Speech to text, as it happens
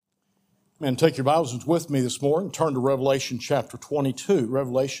And take your Bibles with me this morning. Turn to Revelation chapter 22.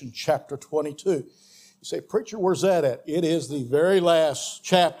 Revelation chapter 22. You say, preacher, where's that at? It is the very last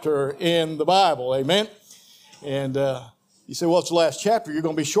chapter in the Bible. Amen. And you say, well, it's the last chapter. You're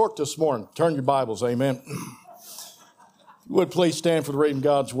going to be short this morning. Turn your Bibles. Amen. You would please stand for the reading of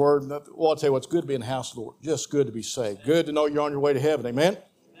God's Word. Well, I'll tell you what, it's good to be in the house of the Lord. Just good to be saved. Good to know you're on your way to heaven. Amen.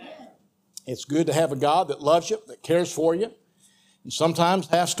 It's good to have a God that loves you, that cares for you. And sometimes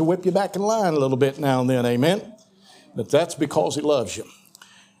has to whip you back in line a little bit now and then, amen? But that's because He loves you.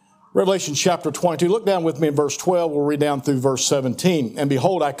 Revelation chapter 22, look down with me in verse 12. We'll read down through verse 17. And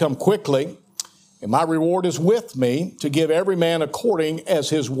behold, I come quickly, and my reward is with me to give every man according as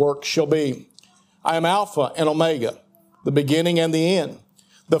his work shall be. I am Alpha and Omega, the beginning and the end,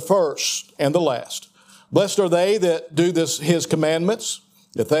 the first and the last. Blessed are they that do His commandments,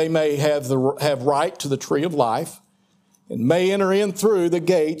 that they may have right to the tree of life, and may enter in through the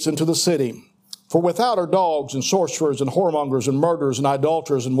gates into the city. For without are dogs and sorcerers and whoremongers and murderers and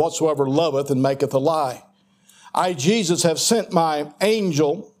idolaters and whatsoever loveth and maketh a lie. I, Jesus, have sent my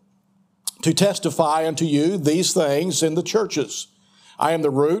angel to testify unto you these things in the churches. I am the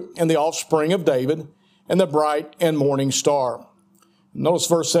root and the offspring of David and the bright and morning star. Notice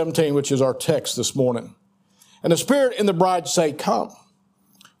verse 17, which is our text this morning. And the Spirit and the bride say, come.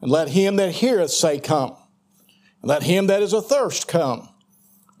 And let him that heareth say, come. And let him that is athirst come.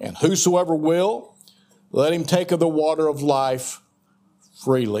 And whosoever will, let him take of the water of life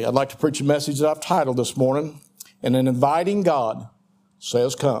freely. I'd like to preach a message that I've titled this morning, And an Inviting God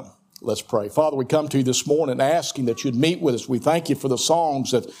Says Come. Let's pray. Father, we come to you this morning asking that you'd meet with us. We thank you for the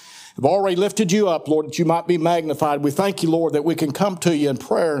songs that have already lifted you up, Lord, that you might be magnified. We thank you, Lord, that we can come to you in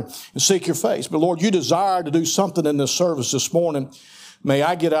prayer and seek your face. But Lord, you desire to do something in this service this morning. May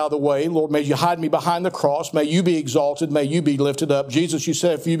I get out of the way. Lord, may you hide me behind the cross. May you be exalted. May you be lifted up. Jesus, you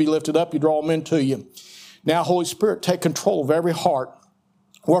said if you be lifted up, you draw men to you. Now, Holy Spirit, take control of every heart,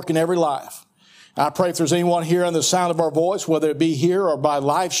 work in every life. I pray if there's anyone here on the sound of our voice, whether it be here or by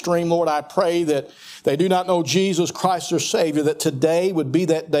live stream, Lord, I pray that they do not know Jesus Christ their Savior, that today would be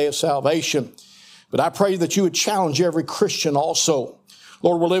that day of salvation. But I pray that you would challenge every Christian also.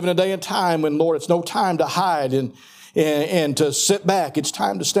 Lord, we're living a day and time when, Lord, it's no time to hide and to sit back. It's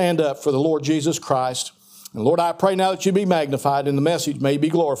time to stand up for the Lord Jesus Christ. And Lord, I pray now that you be magnified and the message may be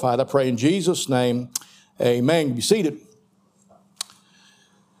glorified. I pray in Jesus' name, amen. Be seated.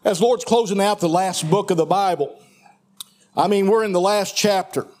 As the Lord's closing out the last book of the Bible, we're in the last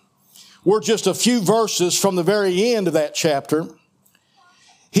chapter. We're just a few verses from the very end of that chapter.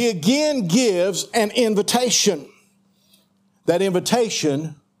 He again gives an invitation. That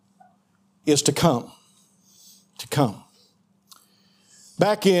invitation is to come. To come.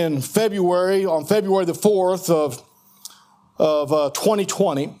 Back in February, on February the 4th of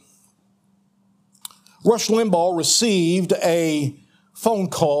 2020, Rush Limbaugh received a phone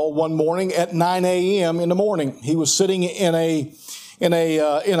call one morning at 9 a.m. in the morning. He was sitting in a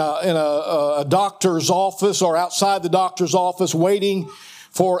doctor's office or outside the doctor's office waiting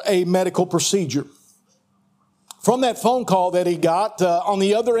for a medical procedure. From that phone call that he got, on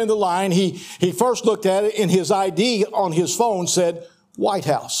the other end of the line, he first looked at it and his ID on his phone said, White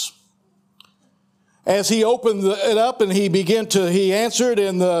House. As he opened it up and he answered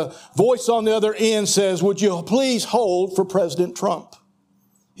and the voice on the other end says, would you please hold for President Trump?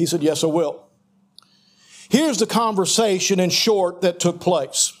 He said, yes, I will. Here's the conversation in short that took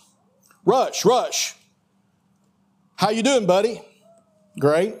place. Rush, how you doing, buddy?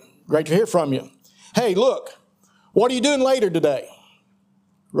 Great to hear from you. Hey, look. What are you doing later today?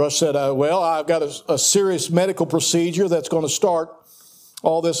 Rush said, well, I've got a serious medical procedure that's going to start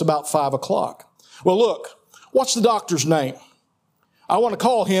all this about 5 o'clock. Well, look, what's the doctor's name? I want to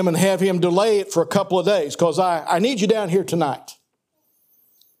call him and have him delay it for a couple of days because I need you down here tonight.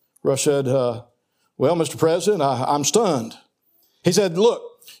 Rush said, well, Mr. President, I'm stunned. He said, look,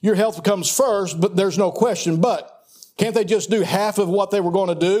 your health comes first, but there's no question. But can't they just do half of what they were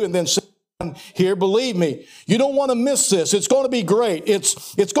going to do and then here, believe me, you don't want to miss this. It's going to be great.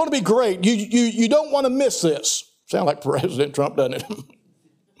 It's going to be great. You don't want to miss this. Sound like President Trump, doesn't it?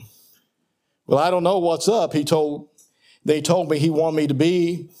 Well, I don't know what's up. They told me he wanted me to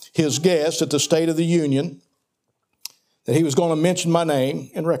be his guest at the State of the Union, that he was going to mention my name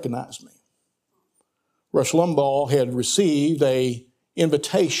and recognize me. Rush Limbaugh had received an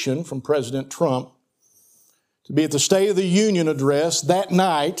invitation from President Trump to be at the State of the Union address that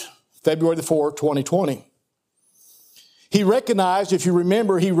night, February the 4th, 2020. He recognized, if you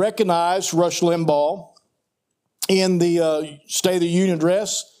remember, Rush Limbaugh in the State of the Union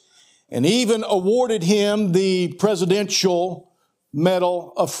address and even awarded him the Presidential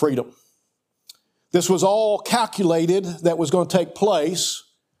Medal of Freedom. This was all calculated that was going to take place,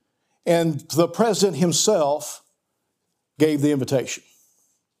 and the president himself gave the invitation.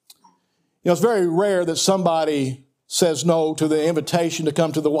 You know, it's very rare that somebody says no to the invitation to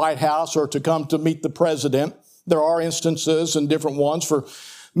come to the White House or to come to meet the president. There are instances and different ones for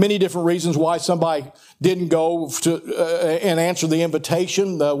many different reasons why somebody didn't go and answer the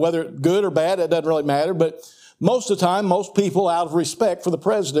invitation, whether good or bad, it doesn't really matter. But most of the time, most people, out of respect for the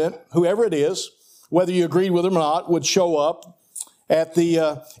president, whoever it is, whether you agreed with him or not, would show up at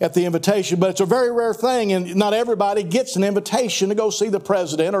the invitation. But it's a very rare thing, and not everybody gets an invitation to go see the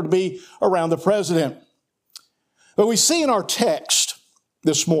president or to be around the president. But we see in our text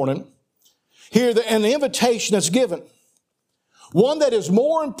this morning here an invitation that's given, one that is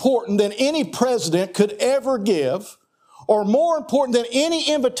more important than any president could ever give, or more important than any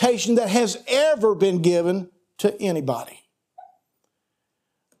invitation that has ever been given to anybody.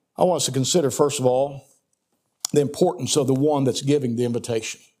 I want us to consider, first of all, the importance of the one that's giving the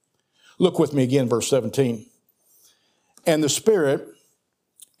invitation. Look with me again, verse 17. And the Spirit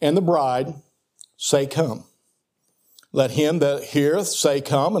and the bride say, come. Let him that heareth say,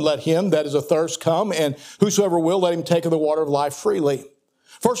 come, and let him that is athirst come, and whosoever will, let him take of the water of life freely.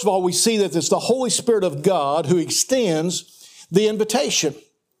 First of all, we see that it's the Holy Spirit of God who extends the invitation.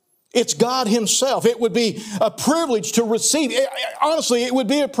 It's God himself. It would be a privilege to receive. Honestly, it would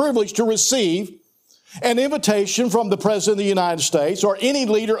be a privilege to receive an invitation from the President of the United States or any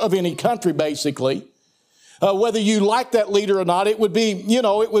leader of any country, basically. Whether you like that leader or not, it would be,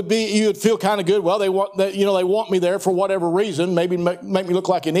 you'd feel kind of good. Well, they want me there for whatever reason, maybe make me look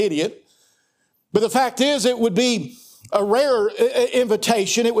like an idiot. But the fact is, it would be a rare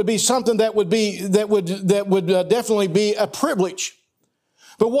invitation. It would be something that would definitely be a privilege.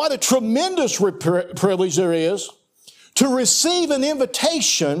 But what a tremendous privilege there is to receive an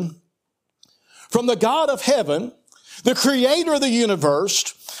invitation from the God of heaven, the creator of the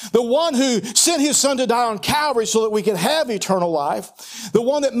universe, the one who sent his son to die on Calvary so that we could have eternal life, the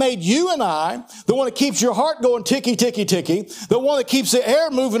one that made you and I, the one that keeps your heart going ticky, ticky, ticky, the one that keeps the air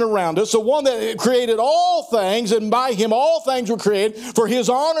moving around us, the one that created all things, and by him all things were created for his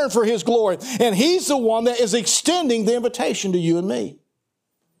honor and for his glory. And he's the one that is extending the invitation to you and me.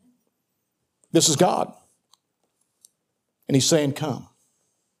 This is God. And he's saying, come.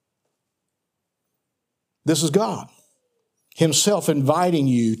 This is God himself inviting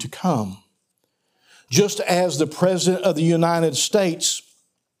you to come. Just as the President of the United States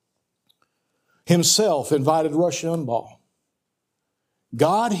himself invited Rush Limbaugh.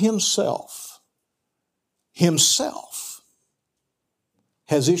 God himself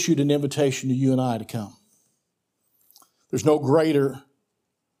has issued an invitation to you and I to come. There's no greater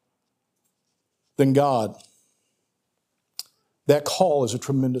than God. That call is a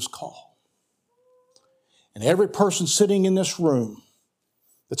tremendous call. And every person sitting in this room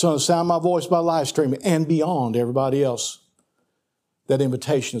that's on the sound of my voice by live streaming and beyond everybody else, that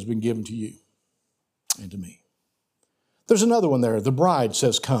invitation has been given to you and to me. There's another one there. The bride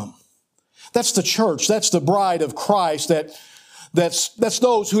says, come. That's the church. That's the bride of Christ. That's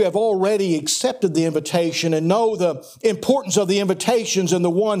those who have already accepted the invitation and know the importance of the invitations and the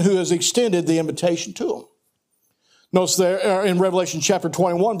one who has extended the invitation to them. Notice there in Revelation chapter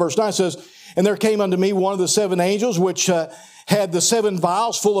 21, verse 9 says, and there came unto me one of the seven angels, which had the seven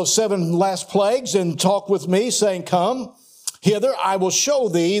vials full of seven last plagues, and talked with me, saying, come hither, I will show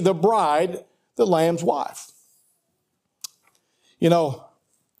thee the bride, the Lamb's wife. You know,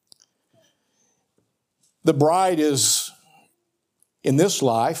 the bride is, in this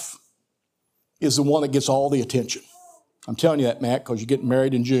life, is the one that gets all the attention. I'm telling you that, Matt, because you're getting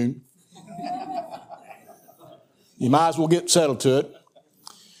married in June. You might as well get settled to it.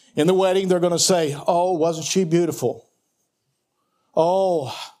 In the wedding, they're going to say, oh, wasn't she beautiful?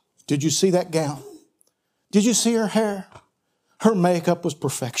 Oh, did you see that gown? Did you see her hair? Her makeup was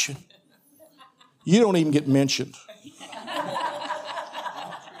perfection. You don't even get mentioned.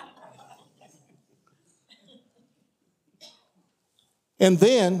 And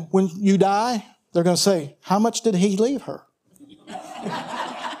then when you die, they're going to say, how much did he leave her?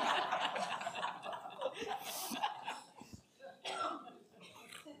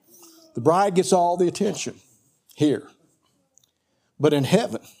 The bride gets all the attention here. But in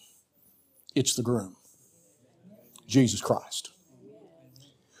heaven, it's the groom, Jesus Christ.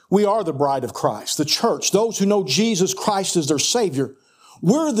 We are the bride of Christ, the church. Those who know Jesus Christ as their Savior,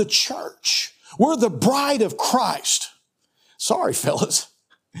 we're the church. We're the bride of Christ. Sorry, fellas.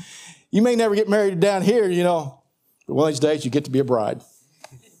 You may never get married down here, but one of these days you get to be a bride.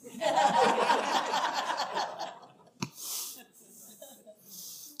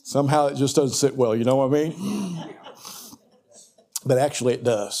 Somehow it just doesn't sit well, you know what I mean? But actually it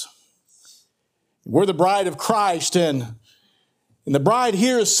does. We're the bride of Christ, and the bride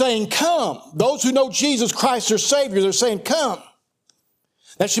here is saying, come. Those who know Jesus Christ, their Savior, they're saying, come.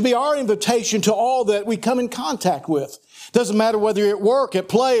 That should be our invitation to all that we come in contact with. Doesn't matter whether you're at work, at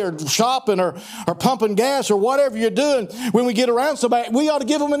play, or shopping, or pumping gas, or whatever you're doing. When we get around somebody, we ought to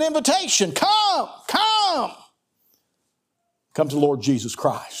give them an invitation. Come, come. Come to the Lord Jesus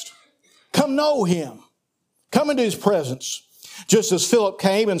Christ. Come know Him. Come into His presence. Just as Philip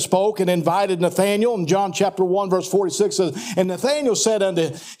came and spoke and invited Nathanael, in John chapter 1, verse 46 says, and Nathanael said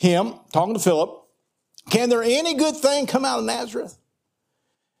unto him, talking to Philip, can there any good thing come out of Nazareth?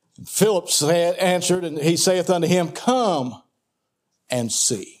 And Philip answered, and he saith unto him, come and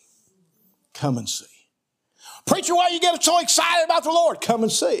see. Come and see. Preacher, why do you get so excited about the Lord? Come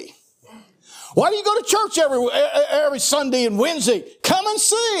and see. Why do you go to church every Sunday and Wednesday? Come and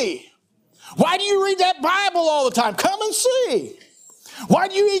see. Why do you read that Bible all the time? Come and see. Why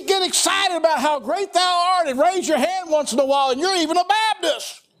do you get excited about how great thou art and raise your hand once in a while and you're even a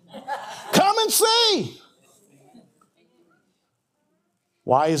Baptist? Come and see.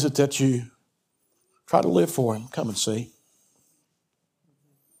 Why is it that you try to live for Him? Come and see.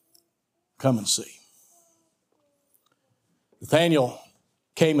 Come and see. Nathanael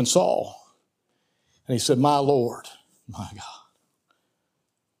came and saw, and he said, my Lord, my God.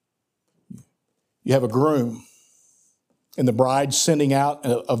 You have a groom and the bride sending out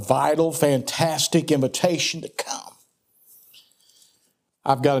a vital, fantastic invitation to come.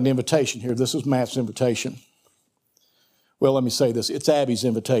 I've got an invitation here. This is Matt's invitation. Well, let me say this. It's Abby's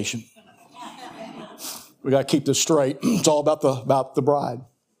invitation. We got to keep this straight. It's all about the bride.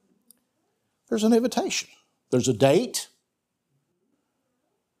 There's an invitation. There's a date.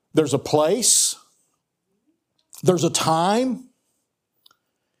 There's a place. There's a time.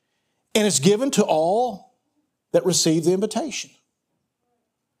 And it's given to all that receive the invitation.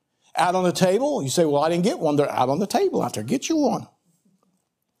 Out on the table, you say, well, I didn't get one. They're out on the table out there. Get you one. It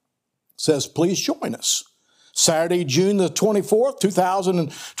says, please join us. Saturday, June the 24th,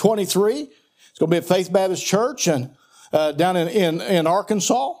 2023. It's going to be at Faith Baptist Church and down in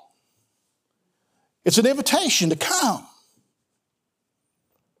Arkansas. It's an invitation to come.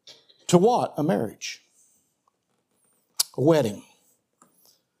 To what? A marriage. A wedding.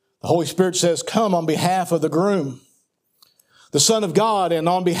 The Holy Spirit says, come on behalf of the groom, the Son of God, and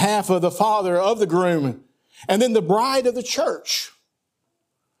on behalf of the father of the groom, and then the bride of the church.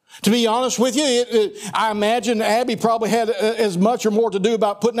 To be honest with you, I imagine Abby probably had as much or more to do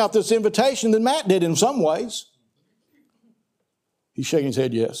about putting out this invitation than Matt did in some ways. He's shaking his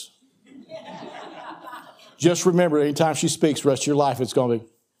head, yes. Just remember, anytime she speaks, the rest of your life, it's going to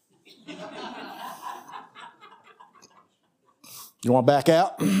be. You want to back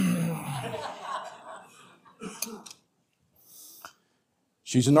out?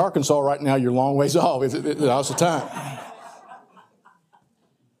 She's in Arkansas right now. You're a long ways off. Now's the time.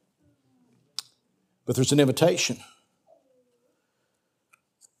 But there's an invitation.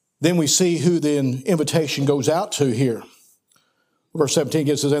 Then we see who the invitation goes out to here. Verse 17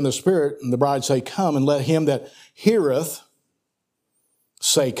 gets us in the Spirit, and the bride say, come, and let him that heareth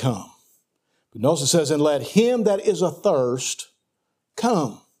say, come. But notice it says, and let him that is athirst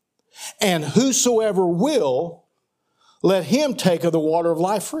come. And whosoever will, let him take of the water of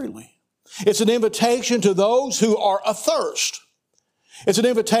life freely. It's an invitation to those who are athirst. It's an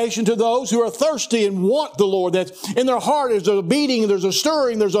invitation to those who are thirsty and want the Lord. That's in their heart, there's a beating, there's a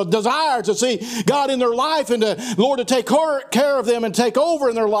stirring, there's a desire to see God in their life and the Lord to take care of them and take over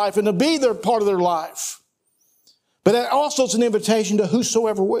in their life and to be their part of their life. But that also is an invitation to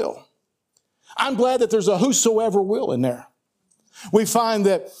whosoever will. I'm glad that there's a whosoever will in there. We find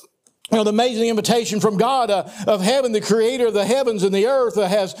that, the amazing invitation from God of heaven, the creator of the heavens and the earth,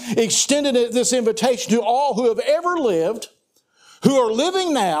 has extended this invitation to all who have ever lived, who are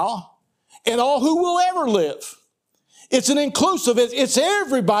living now, and all who will ever live. It's an inclusive, it's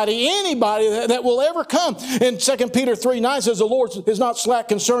everybody, anybody that will ever come. And 2 Peter 3:9 says, the Lord is not slack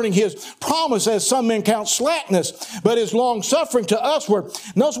concerning His promise, as some men count slackness, but is long-suffering to usward.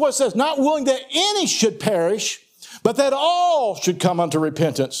 Notice what it says, not willing that any should perish, but that all should come unto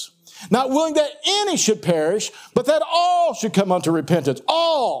repentance. Not willing that any should perish, but that all should come unto repentance.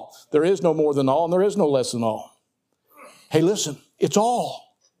 All. There is no more than all, and there is no less than all. Hey, listen, it's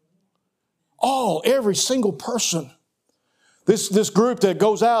all. All, every single person. This group that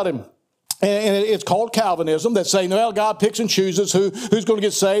goes out and it's called Calvinism, that say, well, God picks and chooses who's going to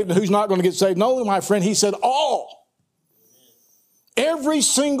get saved and who's not going to get saved. No, my friend, He said all. Every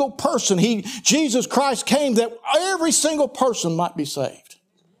single person. Jesus Christ came that every single person might be saved.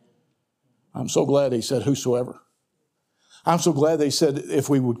 I'm so glad he said whosoever. I'm so glad they said if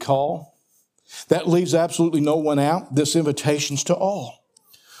we would call. That leaves absolutely no one out. This invitation's to all.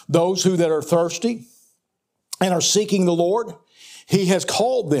 Those who that are thirsty and are seeking the Lord, he has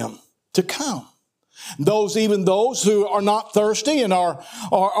called them to come. Even those who are not thirsty and are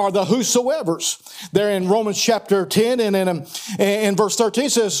the whosoevers. There in Romans chapter 10 and in verse 13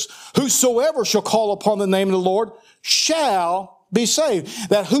 says, whosoever shall call upon the name of the Lord shall be saved.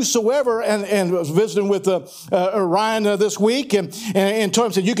 That whosoever, and I was visiting with Ryan this week, and told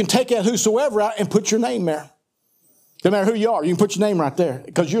him, said, you can take that whosoever out and put your name there. No matter who you are, you can put your name right there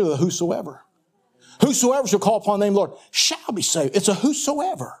because you're the whosoever. Whosoever shall call upon the name of the Lord shall be saved. It's a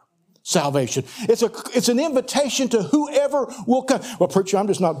whosoever salvation. It's an invitation to whoever will come. Well, preacher, I'm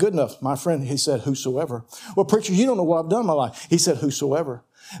just not good enough. My friend, he said, whosoever. Well, preacher, you don't know what I've done in my life. He said, whosoever.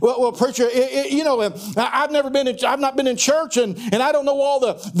 Well, preacher, I've not been in church, and I don't know all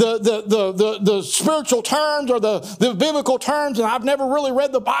the spiritual terms or the biblical terms, and I've never really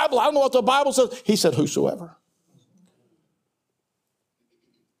read the Bible. I don't know what the Bible says. He said, whosoever.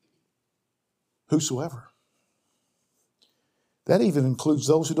 Whosoever. That even includes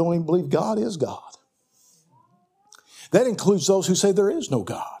those who don't even believe God is God. That includes those who say there is no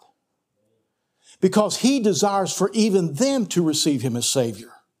God. Because he desires for even them to receive him as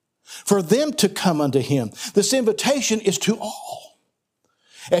Savior. For them to come unto him. This invitation is to all.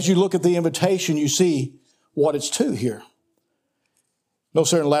 As you look at the invitation, you see what it's to here.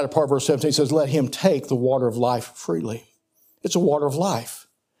 Notice there in the latter part of verse 17, it says, let him take the water of life freely. It's a water of life.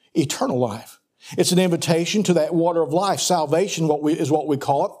 Eternal life. It's an invitation to that water of life. Salvation is what we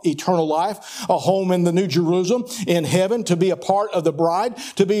call it. Eternal life. A home in the New Jerusalem, in heaven, to be a part of the bride,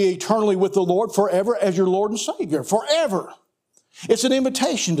 to be eternally with the Lord forever as your Lord and Savior. Forever. It's an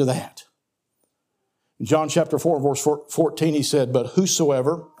invitation to that. In John chapter 4, verse 14, he said, but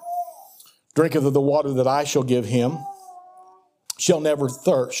whosoever drinketh of the water that I shall give him shall never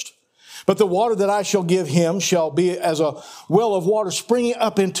thirst. But the water that I shall give him shall be as a well of water springing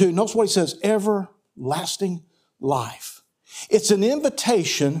up into, notice what he says, everlasting life. It's an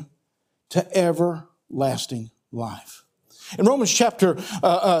invitation to everlasting life. In Romans chapter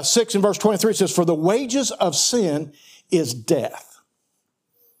 6 and verse 23, it says, for the wages of sin is death.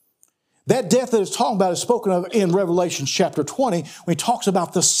 That death that it's talking about is spoken of in Revelation chapter 20 when he talks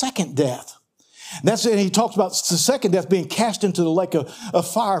about the second death. And he talks about the second death being cast into the lake of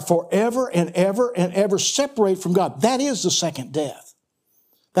fire forever and ever and ever, separated from God. That is the second death.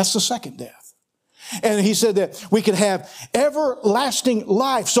 That's the second death. And he said that we could have everlasting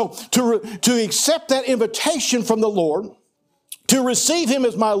life. So to accept that invitation from the Lord, to receive him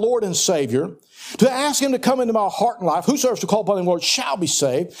as my Lord and Savior, to ask him to come into my heart and life, whosoever shall call upon him, Lord, shall be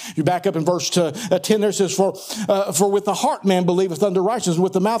saved. You back up in verse 10 there, it says, for with the heart man believeth unto righteousness, and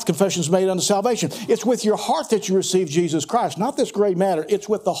with the mouth confession is made unto salvation. It's with your heart that you receive Jesus Christ, not this great matter. It's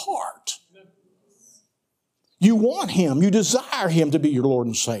with the heart. You want him. You desire him to be your Lord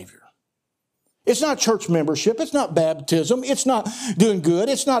and Savior. It's not church membership. It's not baptism. It's not doing good.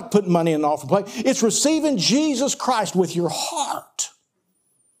 It's not putting money in an offering plate. It's receiving Jesus Christ with your heart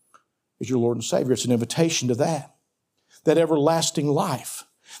as your Lord and Savior. It's an invitation to that everlasting life.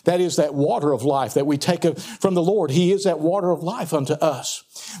 That is that water of life that we take from the Lord. He is that water of life unto us.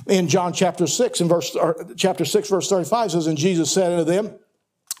 In John chapter 6 verse 35 says, and Jesus said unto them,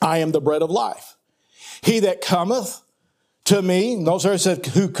 I am the bread of life. He that cometh to me, notice there it said,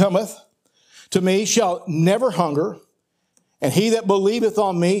 who cometh to me shall never hunger, and he that believeth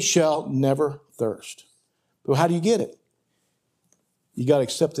on me shall never thirst. Well, how do you get it? You got to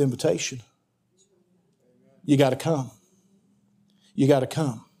accept the invitation. You got to come. You got to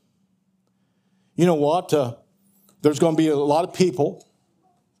come. You know what? There's going to be a lot of people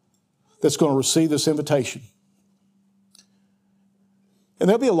that's going to receive this invitation. And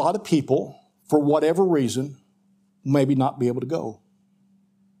there'll be a lot of people, for whatever reason, maybe not be able to go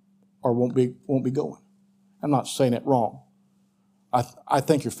or won't be going. I'm not saying it wrong. I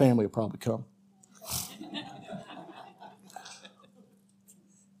think your family will probably come.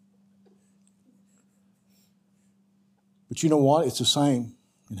 But you know what? It's the same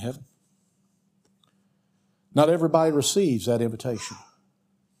in heaven. Not everybody receives that invitation.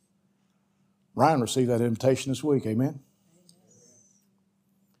 Ryan received that invitation this week. Amen?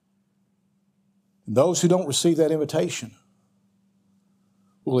 And those who don't receive that invitation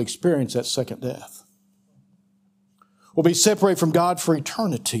will experience that second death. Will be separated from God for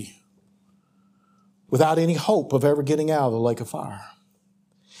eternity without any hope of ever getting out of the lake of fire.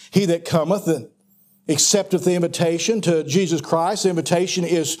 He that cometh and accepteth the invitation to Jesus Christ. The invitation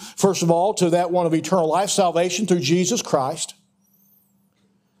is, first of all, to that one of eternal life, salvation through Jesus Christ.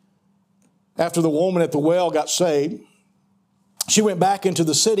 after the woman at the well got saved, she went back into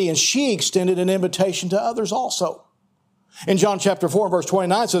the city and she extended an invitation to others also. In John chapter 4, verse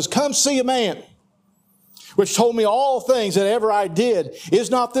 29 says, "Come see a man which told me all things that ever I did. Is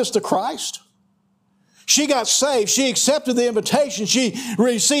not this the Christ?" She got saved. She accepted the invitation. She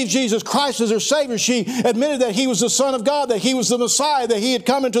received Jesus Christ as her Savior. She admitted that He was the Son of God, that He was the Messiah, that He had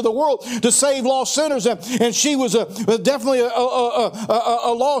come into the world to save lost sinners. And she was definitely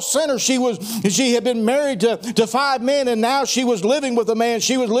a lost sinner. She had been married to 5 men, and now she was living with a man.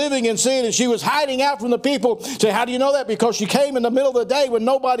 She was living in sin, and she was hiding out from the people. Say, how do you know that? Because she came in the middle of the day when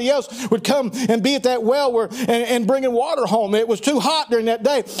nobody else would come and be at that well and bringing water home. It was too hot during that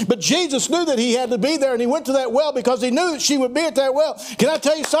day. But Jesus knew that He had to be there, and He went to that well because He knew that she would be at that well. Can I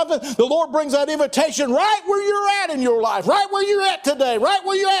tell you something? The Lord brings that invitation right where you're at in your life, right where you're at today, right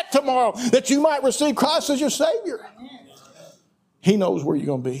where you're at tomorrow, that you might receive Christ as your Savior. He knows where you're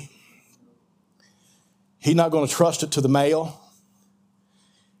going to be. He's not going to trust it to the mail.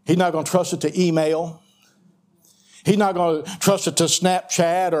 He's not going to trust it to email. He's not going to trust it to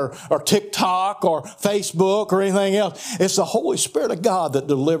Snapchat or TikTok or Facebook or anything else. It's the Holy Spirit of God that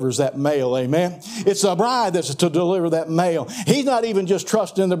delivers that mail, amen? It's the bride that's to deliver that mail. He's not even just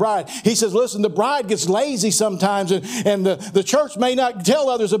trusting the bride. He says, listen, the bride gets lazy sometimes, and the church may not tell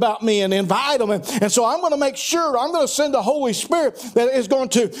others about me and invite them. And so I'm going to make sure, I'm going to send the Holy Spirit that is going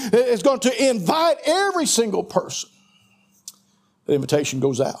to invite every single person. The invitation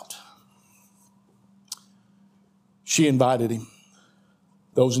goes out. She invited him,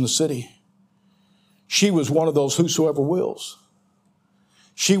 those in the city. She was one of those whosoever wills.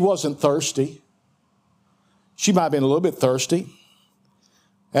 She wasn't thirsty. She might have been a little bit thirsty.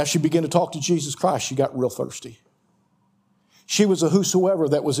 As she began to talk to Jesus Christ, she got real thirsty. She was a whosoever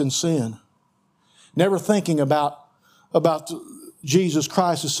that was in sin, never thinking about Jesus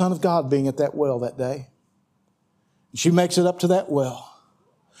Christ, the Son of God, being at that well that day. She makes it up to that well.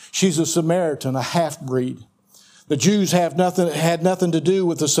 She's a Samaritan, a half-breed. The Jews had nothing to do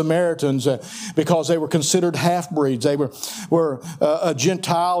with the Samaritans because they were considered half-breeds. They were a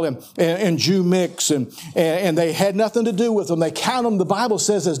Gentile and Jew mix, and they had nothing to do with them. They count them, the Bible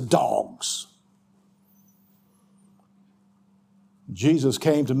says, as dogs. Jesus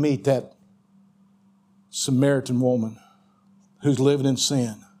came to meet that Samaritan woman who's living in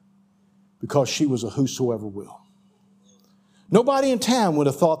sin because she was a whosoever will. Nobody in town would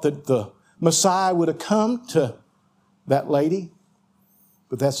have thought that the Messiah would have come to that lady,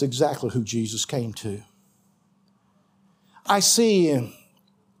 but that's exactly who Jesus came to. I see in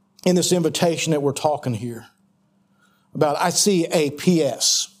this invitation that we're talking here about, I see a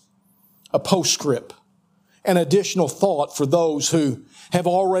PS, a postscript, an additional thought for those who have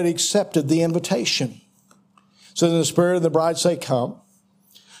already accepted the invitation. So then the Spirit and the bride say, come.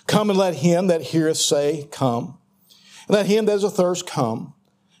 Come and let him that heareth say, come. And let him that is athirst come.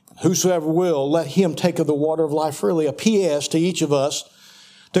 Whosoever will, let him take of the water of life freely. A PS to each of us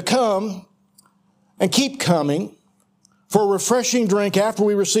to come and keep coming for a refreshing drink after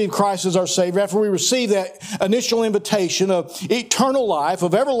we receive Christ as our Savior, after we receive that initial invitation of eternal life,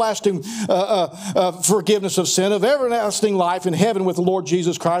 of everlasting forgiveness of sin, of everlasting life in heaven with the Lord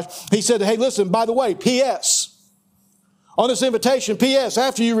Jesus Christ. He said, hey, listen, by the way, PS. On this invitation, PS,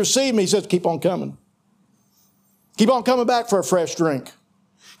 after you receive me, he says, keep on coming. Keep on coming back for a fresh drink.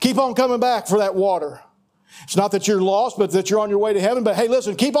 Keep on coming back for that water. It's not that you're lost, but that you're on your way to heaven. But hey,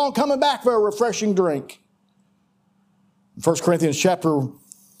 listen, keep on coming back for a refreshing drink. 1 Corinthians chapter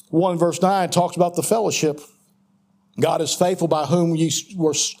 1, verse 9 talks about the fellowship. God is faithful by whom ye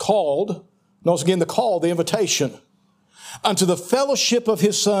were called. Notice again the call, the invitation. Unto the fellowship of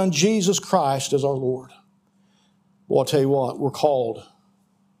His Son, Jesus Christ, as our Lord. Well, I'll tell you what, we're called.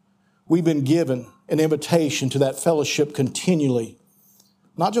 We've been given an invitation to that fellowship continually.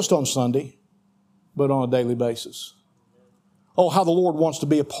 Not just on Sunday, but on a daily basis. Oh, how the Lord wants to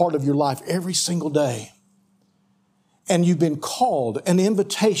be a part of your life every single day. And you've been called, an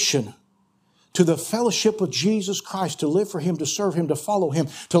invitation to the fellowship of Jesus Christ, to live for Him, to serve Him, to follow Him,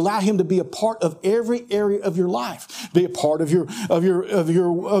 to allow Him to be a part of every area of your life, be a part of your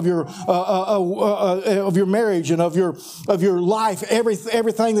marriage and of your life,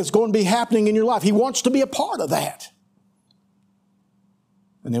 everything that's going to be happening in your life. He wants to be a part of that.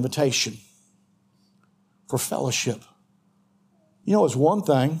 An invitation for fellowship. You know, it's one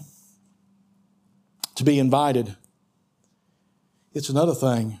thing to be invited. It's another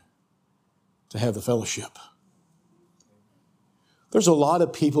thing to have the fellowship. There's a lot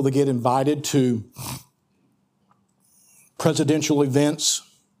of people that get invited to presidential events,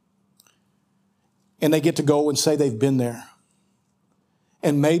 and they get to go and say they've been there.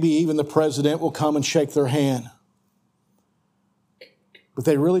 And maybe even the president will come and shake their hand. But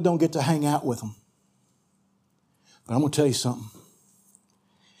they really don't get to hang out with them. But I'm going to tell you something.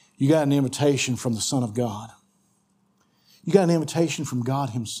 You got an invitation from the Son of God. You got an invitation from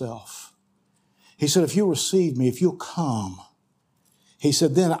God Himself. He said, if you'll receive me, if you'll come, He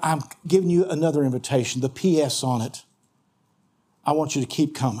said, then I'm giving you another invitation, the P.S. on it. I want you to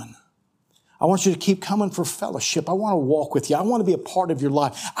keep coming. I want you to keep coming for fellowship. I want to walk with you. I want to be a part of your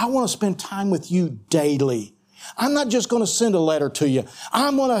life. I want to spend time with you daily. I'm not just going to send a letter to you.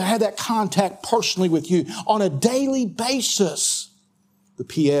 I'm going to have that contact personally with you on a daily basis. The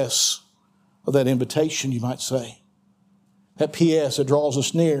P.S. of that invitation, you might say. That P.S. that draws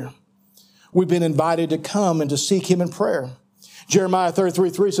us near. We've been invited to come and to seek Him in prayer. Jeremiah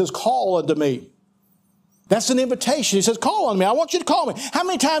 33:3 says, call unto me. That's an invitation. He says, call on me. I want you to call me. How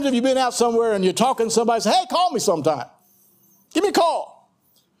many times have you been out somewhere and you're talking to somebody and say, hey, call me sometime. Give me a call.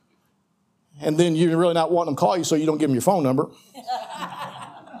 And then you're really not wanting them to call you, so you don't give them your phone number.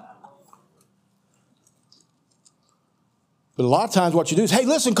 But a lot of times what you do is, hey,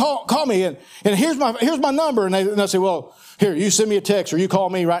 listen, call me. And here's my number. And they say, well, here, you send me a text or you call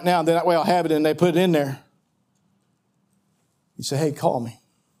me right now. And then that way I'll have it and they put it in there. You say, hey, call me.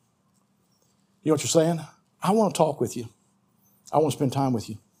 You know what you're saying? I want to talk with you. I want to spend time with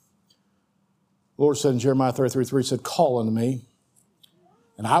you. The Lord said in Jeremiah 33:3, He said, call unto me,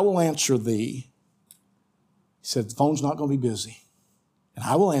 and I will answer thee. He said, the phone's not going to be busy. And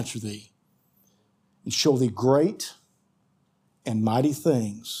I will answer thee and show thee great and mighty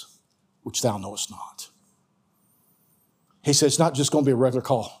things which thou knowest not. He said, it's not just going to be a regular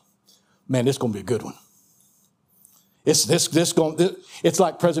call. Man, it's going to be a good one. It's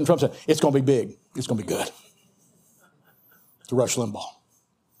like President Trump said, it's going to be big. It's going to be good. To Rush Limbaugh.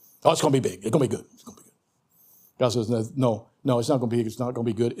 Oh, it's going to be big. It's going to be good. It's going to be good. God says, no, it's not going to be big. It's not going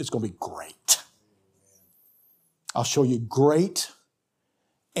to be good. It's going to be great. I'll show you great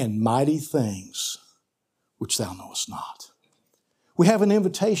and mighty things which thou knowest not. We have an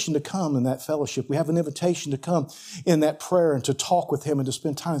invitation to come in that fellowship. We have an invitation to come in that prayer and to talk with Him and to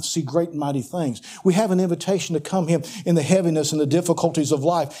spend time and see great and mighty things. We have an invitation to come Him in the heaviness and the difficulties of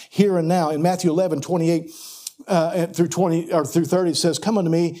life here and now. In Matthew 11:28 through 30, it says, come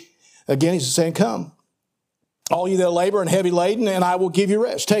unto me. Again, He's saying, come. All you that labor and heavy laden, and I will give you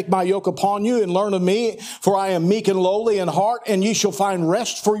rest. Take my yoke upon you and learn of me, for I am meek and lowly in heart, and ye shall find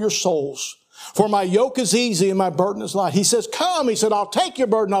rest for your souls. For my yoke is easy and my burden is light. He says, come. He said, I'll take your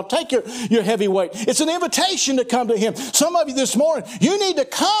burden. I'll take your heavy weight. It's an invitation to come to Him. Some of you this morning, you need to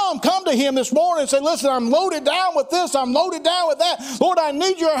come to Him this morning and say, listen, I'm loaded down with this. I'm loaded down with that. Lord, I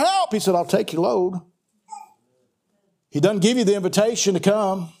need your help. He said, I'll take your load. He doesn't give you the invitation to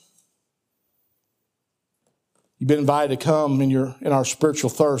come. You've been invited to come in our spiritual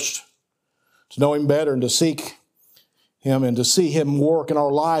thirst, to know Him better and to seek Him and to see Him work in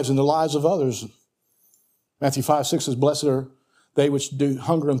our lives and the lives of others. Matthew 5:6 says, blessed are they which do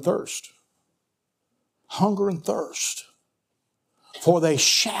hunger and thirst. Hunger and thirst, for they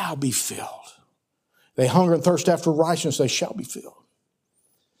shall be filled. They hunger and thirst after righteousness, they shall be filled.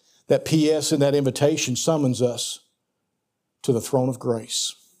 That P.S. in that invitation summons us to the throne of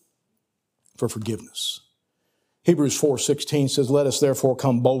grace for forgiveness. Hebrews 4:16 says, let us therefore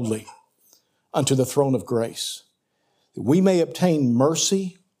come boldly unto the throne of grace, that we may obtain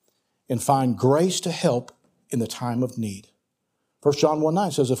mercy and find grace to help in the time of need. 1 John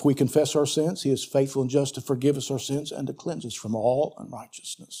 1:9 says, if we confess our sins, He is faithful and just to forgive us our sins and to cleanse us from all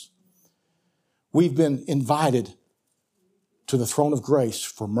unrighteousness. We've been invited to the throne of grace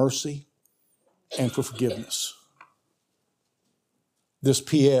for mercy and for forgiveness. This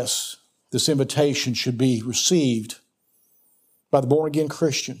P.S., this invitation should be received by the born-again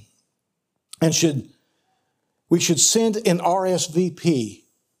Christian and we should send an RSVP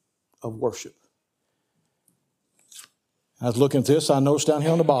of worship. I was looking at this, I noticed down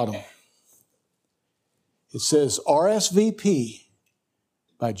here on the bottom, it says RSVP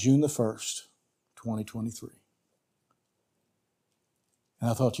by June the 1st, 2023. And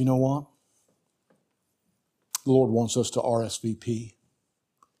I thought, you know what? The Lord wants us to RSVP.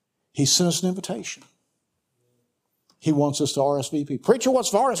 He sent us an invitation. He wants us to RSVP. Preacher,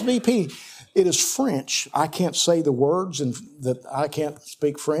 what's RSVP? It is French. I can't say the words and that I can't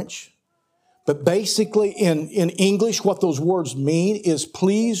speak French. But basically in English, what those words mean is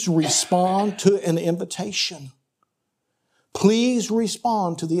please respond to an invitation. Please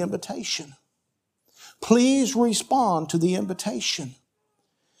respond to the invitation. Please respond to the invitation.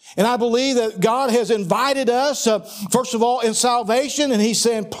 And I believe that God has invited us, first of all, in salvation, and He's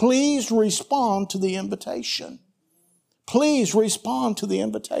saying, please respond to the invitation. Please respond to the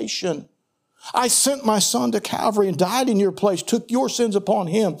invitation. I sent my son to Calvary and died in your place, took your sins upon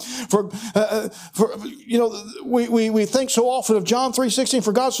him. We think so often of John 3:16,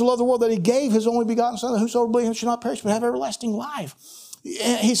 for God so loved the world that he gave his only begotten son, that whosoever believes in him should not perish but have everlasting life.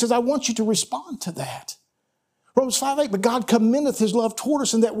 He says, I want you to respond to that. Romans 5:8, but God commendeth his love toward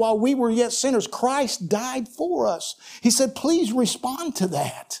us in that while we were yet sinners, Christ died for us. He said, please respond to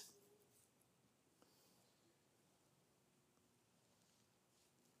that.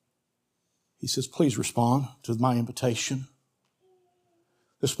 He says, please respond to my invitation.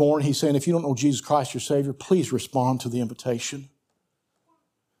 This morning, he's saying, if you don't know Jesus Christ, your Savior, please respond to the invitation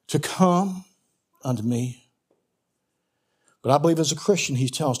to come unto me. But I believe as a Christian, he's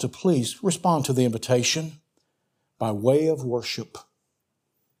telling us to please respond to the invitation by way of worship.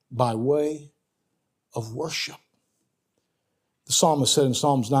 By way of worship. The psalmist said in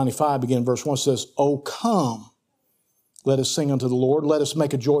Psalms 95, beginning verse 1, says, O come, let us sing unto the Lord. Let us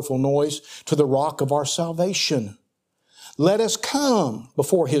make a joyful noise to the rock of our salvation. Let us come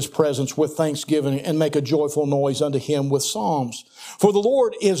before his presence with thanksgiving and make a joyful noise unto him with psalms. For the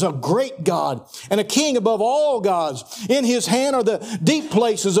Lord is a great God and a king above all gods. In his hand are the deep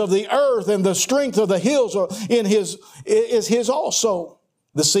places of the earth, and the strength of the hills is his also.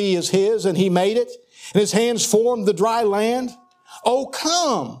 The sea is his, and he made it, and his hands formed the dry land. O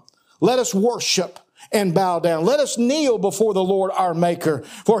come, let us worship and bow down. Let us kneel before the Lord our Maker,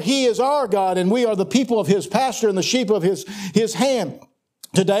 for he is our God, and we are the people of his pasture and the sheep of his hand.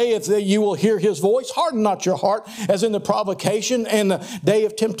 Today, if you will hear his voice, harden not your heart, as in the provocation and the day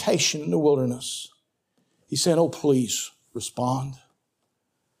of temptation in the wilderness. He said, oh, please respond.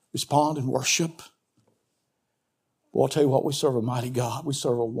 Respond and worship. Well, I'll tell you what, we serve a mighty God. We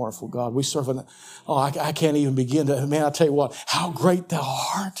serve a wonderful God. We serve I can't even begin to, man, I'll tell you what, how great thou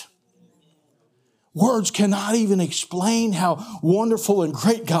art. Words cannot even explain how wonderful and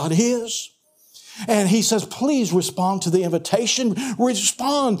great God is. And he says, please respond to the invitation.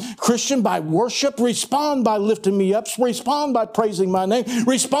 Respond, Christian, by worship. Respond by lifting me up. Respond by praising my name.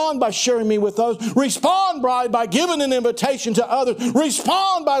 Respond by sharing me with others. Respond by giving an invitation to others.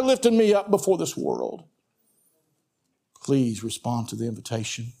 Respond by lifting me up before this world. Please respond to the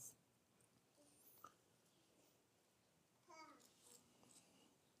invitation.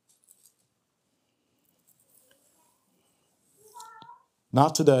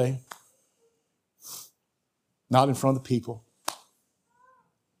 Not today. Not in front of the people.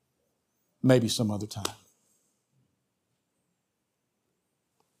 Maybe some other time.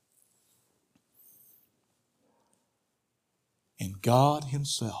 And God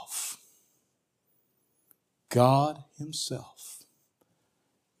himself, it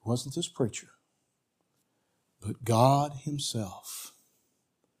wasn't this preacher, but God himself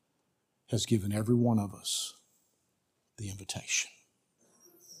has given every one of us the invitation.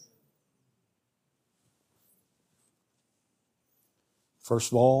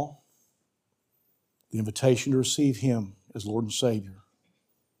 First of all, the invitation to receive him as Lord and Savior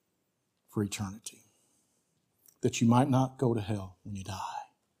for eternity, that you might not go to hell when you die.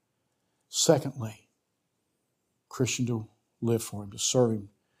 Secondly, Christian, to live for him, to serve him,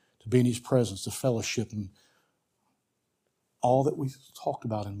 to be in his presence, to fellowship, and all that we've talked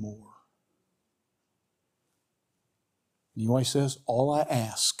about and more. You know what he says? All I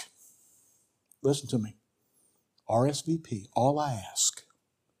ask, listen to me, RSVP, all I ask.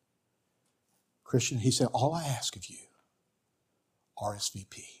 Christian, he said, all I ask of you,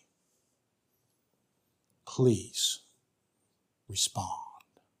 RSVP. Please respond.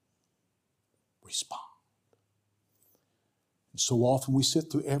 Respond. And so often we sit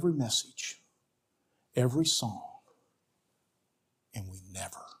through every message, every song, and we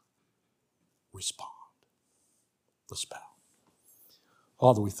never respond. Let's bow.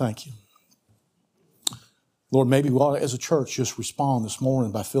 Father, we thank you. Lord, maybe we ought to, as a church, just respond this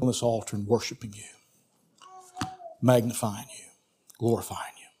morning by filling this altar and worshiping you, magnifying you,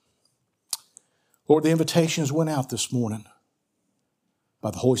 glorifying you. Lord, the invitations went out this morning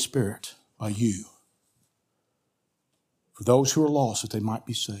by the Holy Spirit, by you, for those who are lost that they might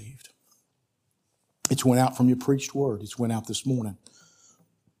be saved. It's went out from your preached word. It's went out this morning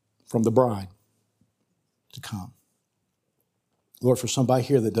from the bride to come. Lord, for somebody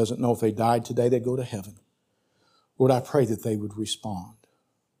here that doesn't know if they died today, they go to heaven. Lord, I pray that they would respond,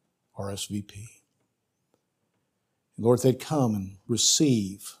 RSVP. And Lord, if they'd come and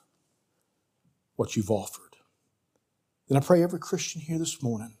receive what you've offered. Then I pray every Christian here this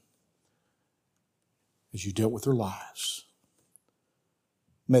morning, as you dealt with their lives,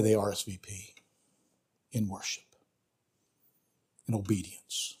 may they RSVP in worship, in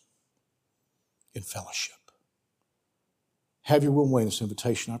obedience, in fellowship, Have your will and way in this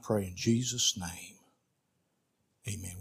invitation, I pray in Jesus' name.